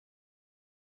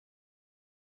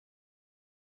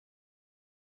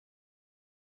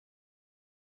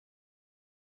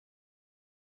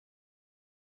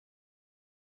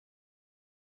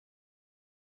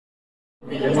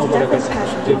It's the deathless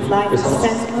passion of life,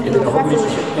 sense of the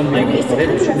revolution. Ennui is the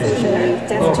counter-revolutionary,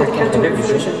 death to the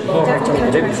counter-revolution, death to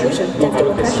counter-revolution, death to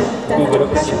oppression, death to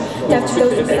oppression, death to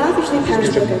those selfishly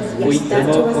perished workers. Yes,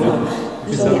 death to us all.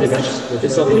 So yes,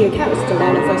 we are cows to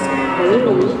all of us.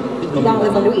 Long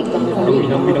live Ennui, long live Ennui,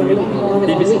 long live Ennui, long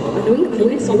live Ennui, Ennui,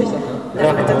 Ennui, Ennui.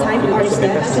 At the time, the artist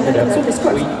dead, and then consume his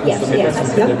corpse. Yes, yes,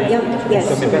 consume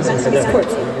his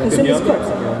corpse, consume his corpse,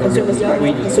 consume his corpse,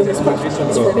 consume his corpse.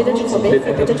 It's forbidden to forbid,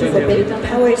 forbidden to forbid.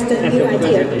 Power is the new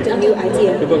idea, the new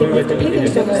idea. Beneath the paving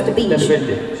stones, the beach.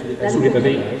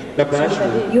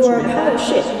 You are a pile of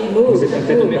shit. Move,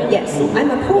 move. Yes, I'm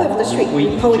a poet of the street.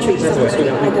 Poetry is on the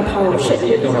street like a pile of shit.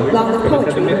 Long live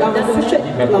poetry, long live shit,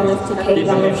 long live decay,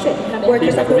 long live shit.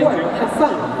 Workers of the world, have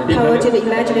fun. Power to the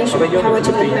imagination, power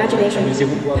to the imagination.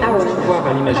 Power. Pouvoir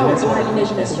à l'imagination.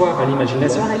 Pouvoir à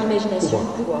l'imagination.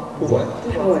 Pouvoir.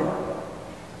 Power.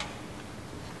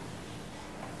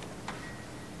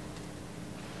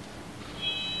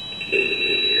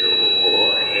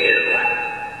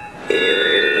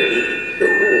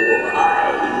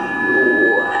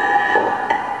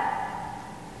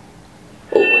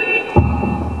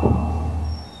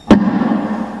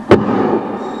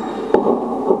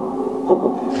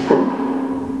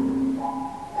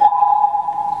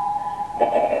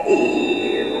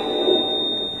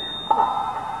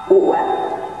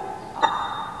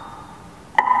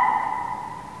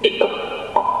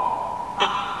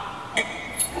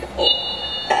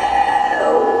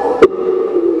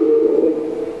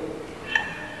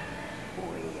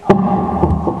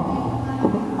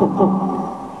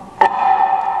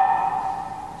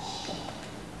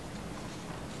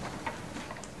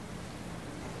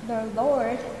 The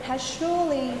Lord has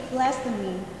surely blessed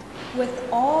me with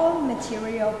all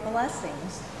material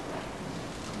blessings,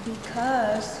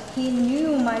 because he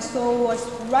knew my soul was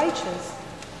righteous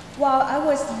while I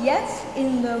was yet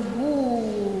in the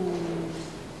womb.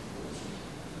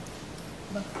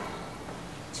 But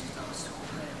to those who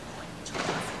were born to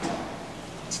poverty,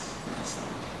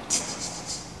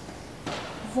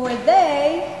 for they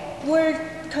were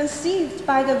conceived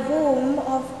by the womb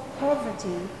of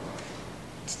poverty,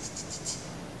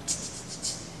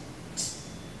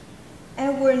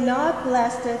 and were not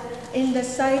blessed in the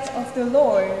sight of the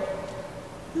Lord.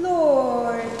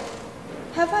 Lord,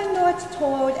 have I not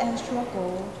toiled and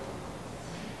struggled?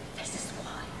 This is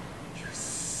why you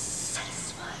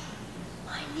satisfy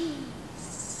my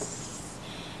needs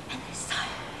and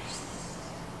desires.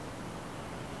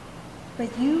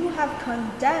 But you have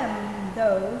condemned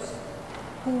those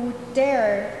who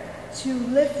dare to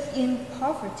live in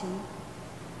poverty,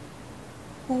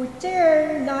 who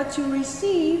dare not to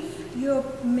receive your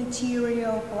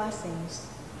material blessings,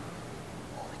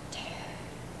 who dare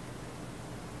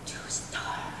to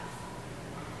starve.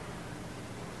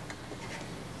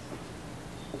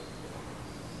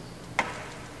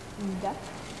 Da,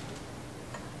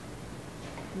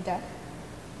 da,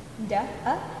 da,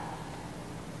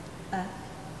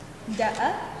 da,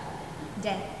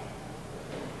 da,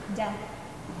 da,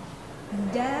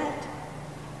 dad,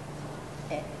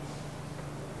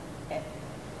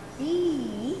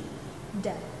 E,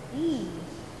 da, E,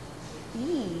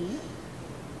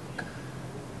 k,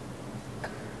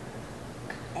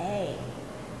 A,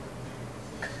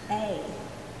 A, k,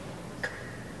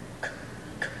 k,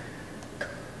 k, k,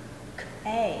 k,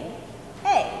 A,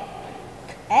 A,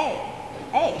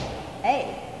 A, A,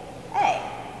 A,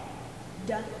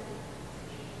 da,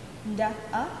 da,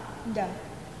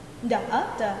 da,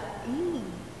 da, E,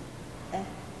 F,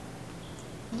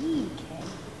 E, K.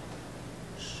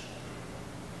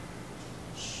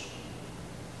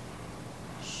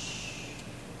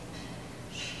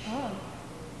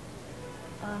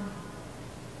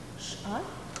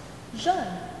 Jean.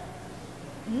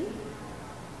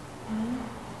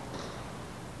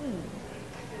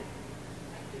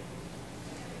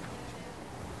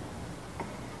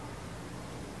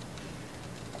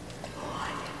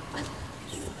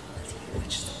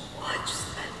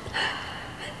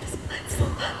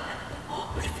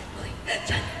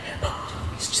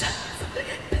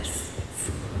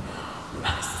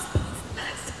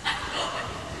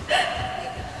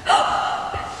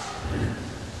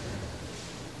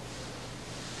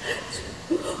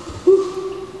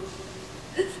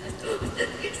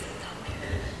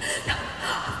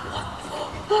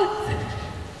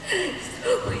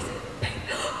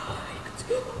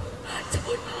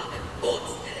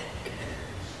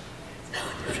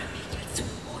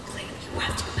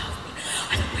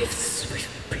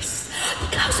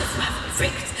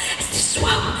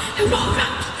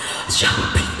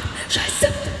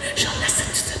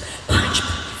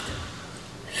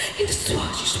 In the soir,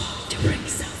 you swallow the rings.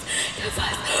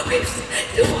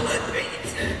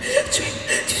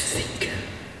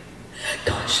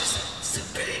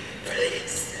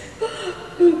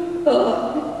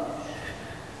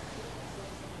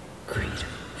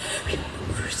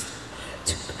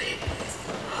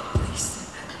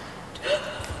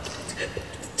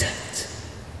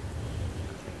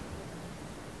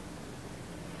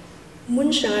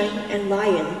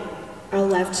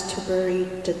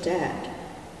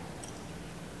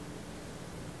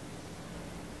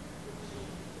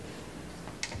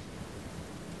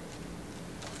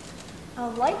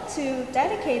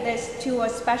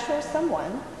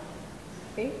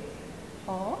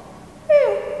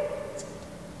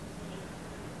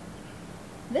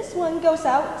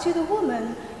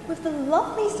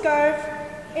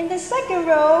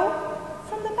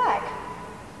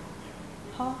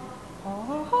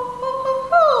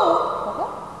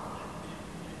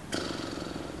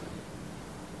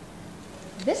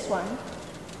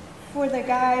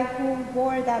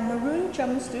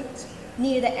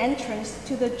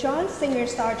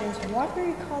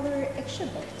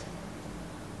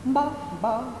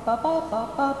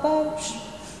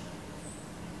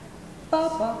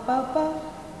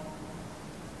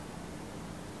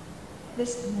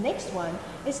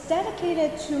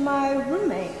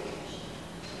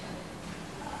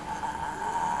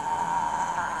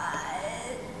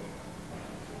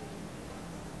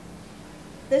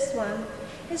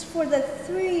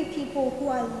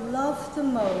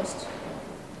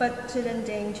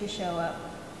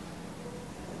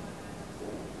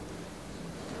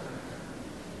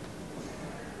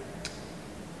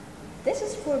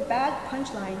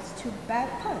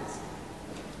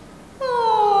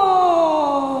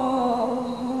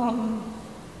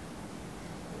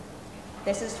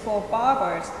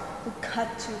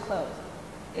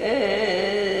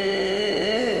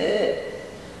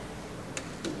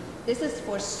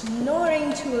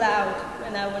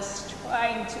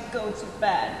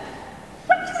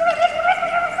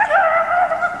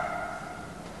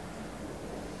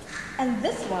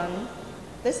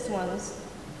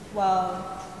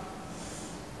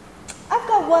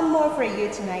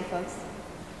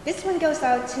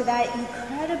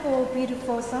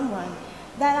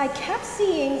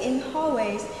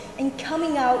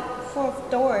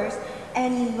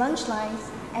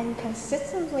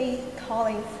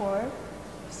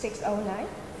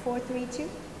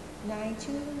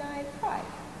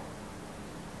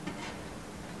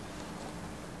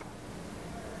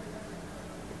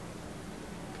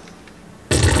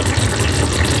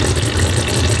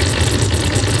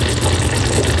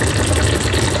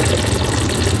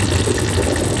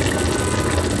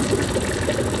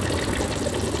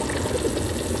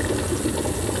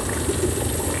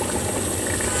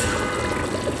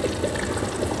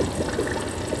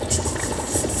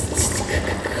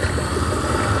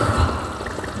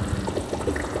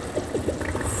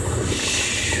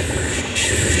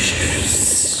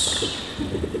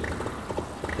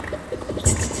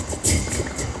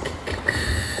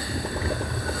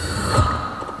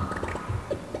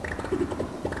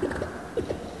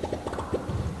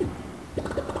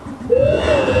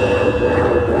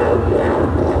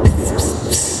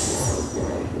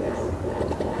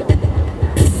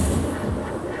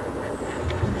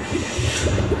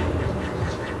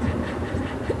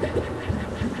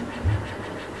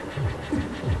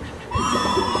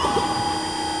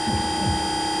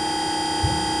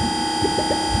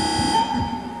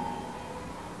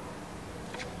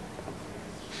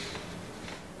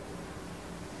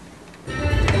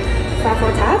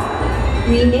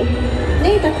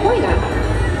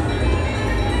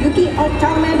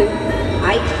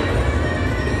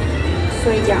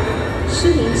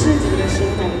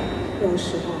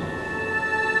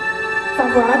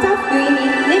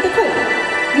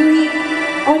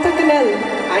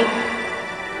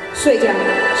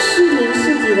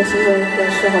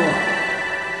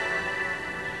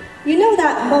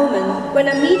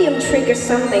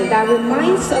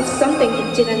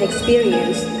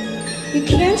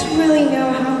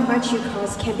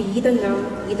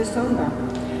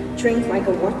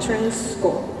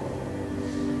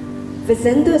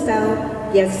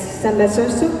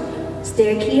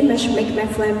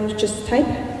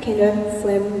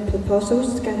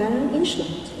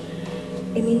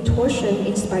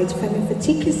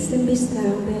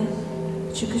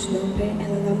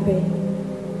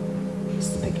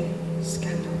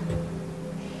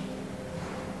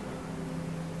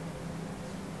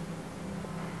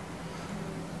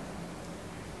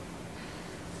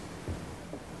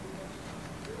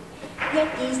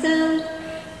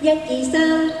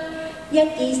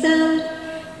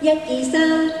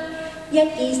 1、2、3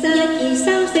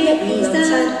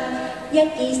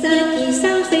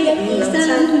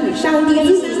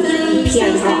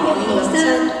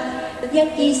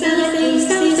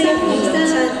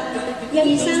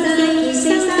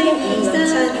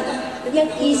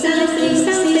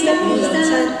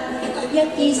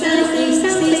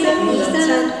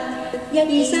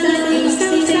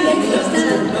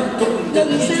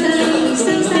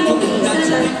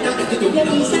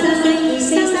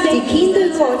 Die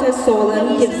Kinderquarter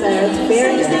sollen gewählt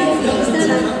werden.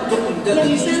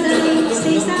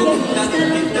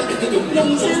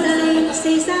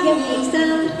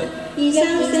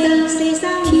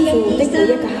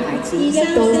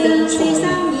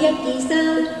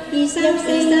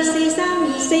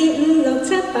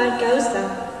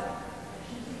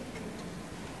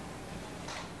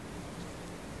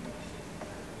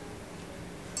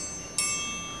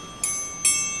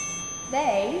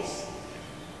 Days,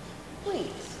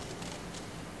 weeks,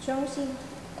 中心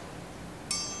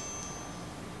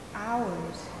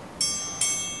hours,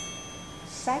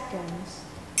 seconds,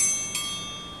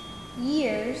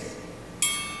 years,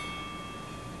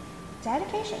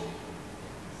 dedication.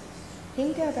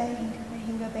 Hingabe.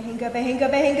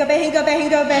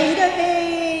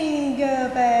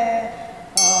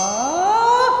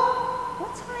 Oh,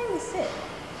 what time is it?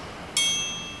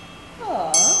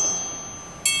 Oh,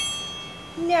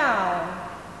 now.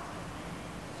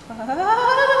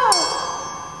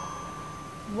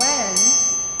 When?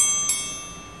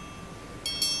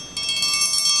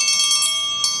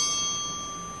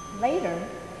 Later.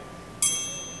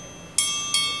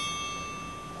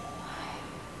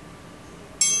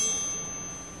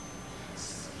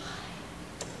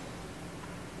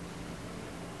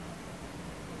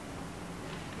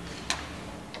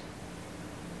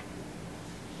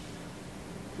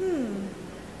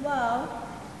 Well,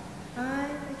 I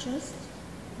just,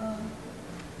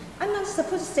 I'm not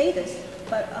supposed to say this,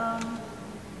 but,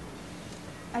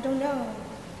 I don't know.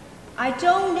 I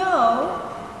don't know.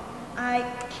 I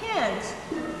can't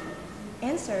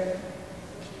answer.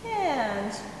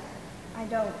 Can't. I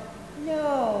don't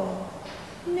know.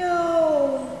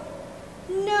 No.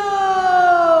 No.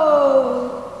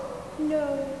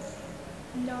 No.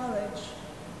 Knowledge.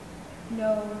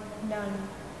 No. None.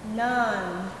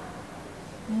 None.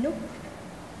 Nope.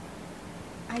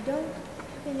 I don't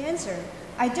have an answer.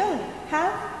 I don't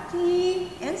have the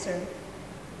answer.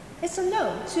 It's a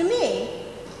no to me.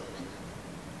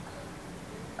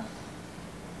 Oh.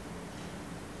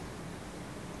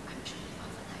 I'm jumping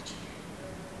off a ledge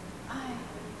here.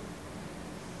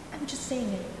 I'm just saying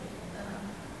it.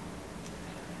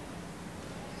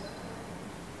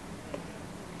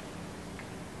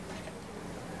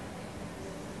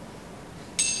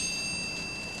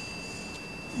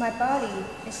 My body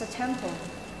is a temple.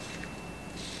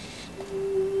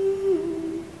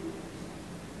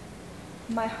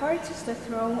 My heart is the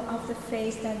throne of the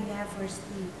face that never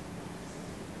sleeps.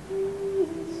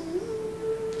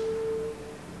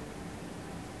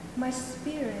 My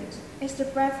spirit is the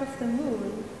breath of the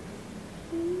moon.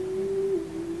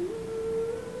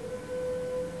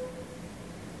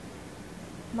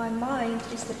 My mind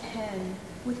is the pen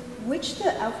with which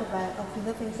the alphabet of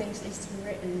living things is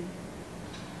written.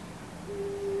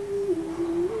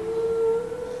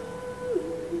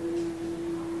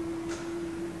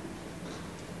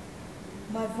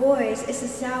 My voice is a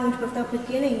sound without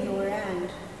beginning nor end.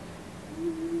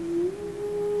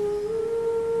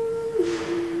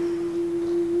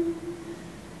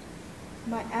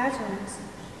 My atoms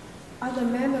are the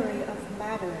memory of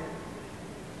matter.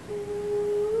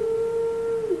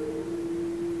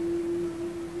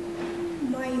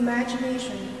 My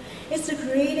imagination is the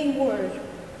creating word.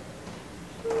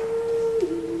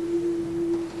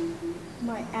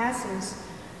 My essence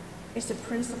is the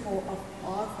principle of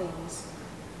all things.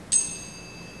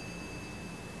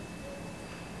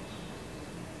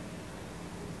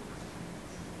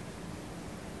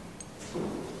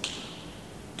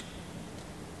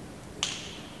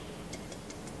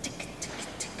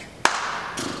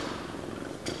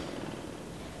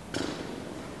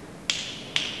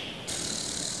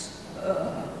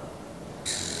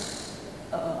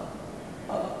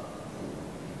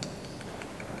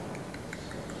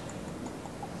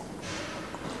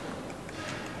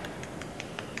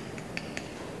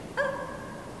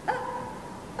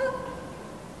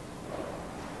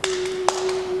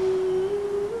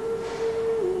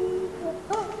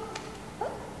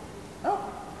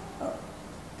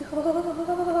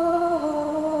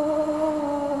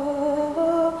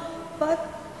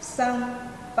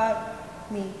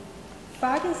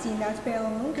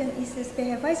 Ist es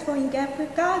Beweis für eine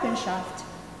Gagenschaft.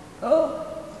 Oh.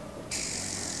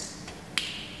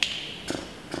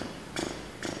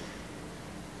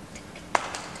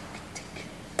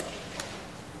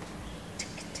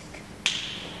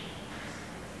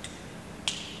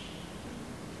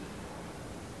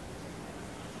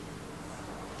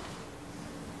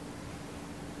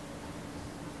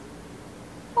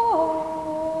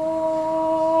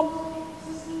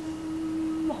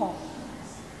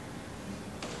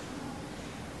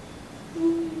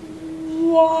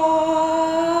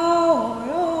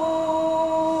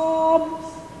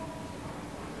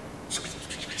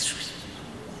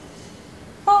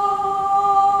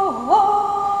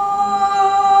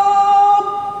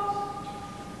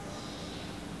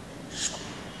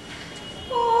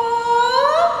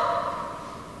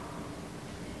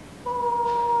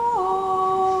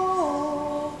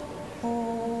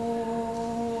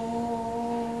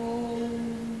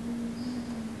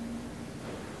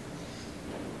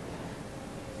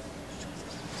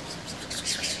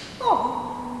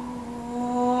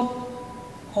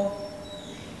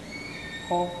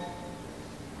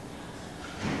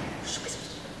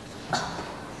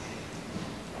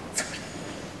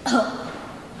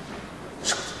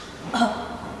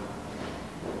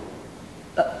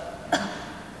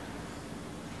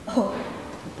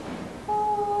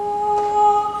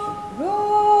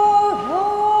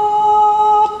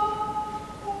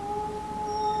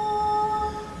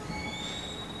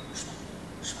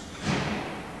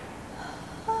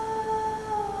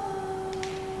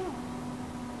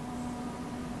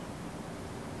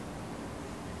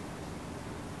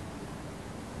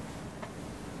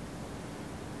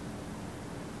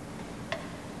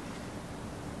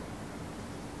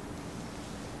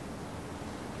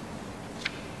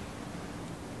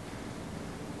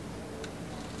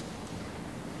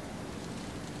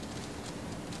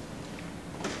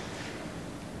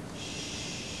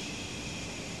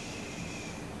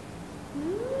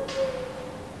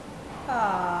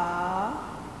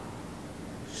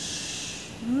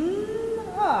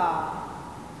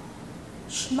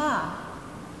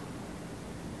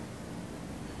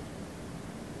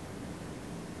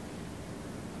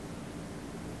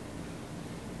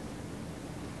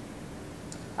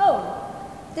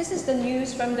 This is the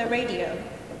news from the radio.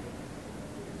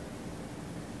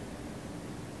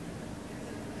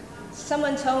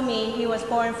 Someone told me he was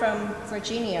born from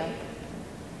Virginia.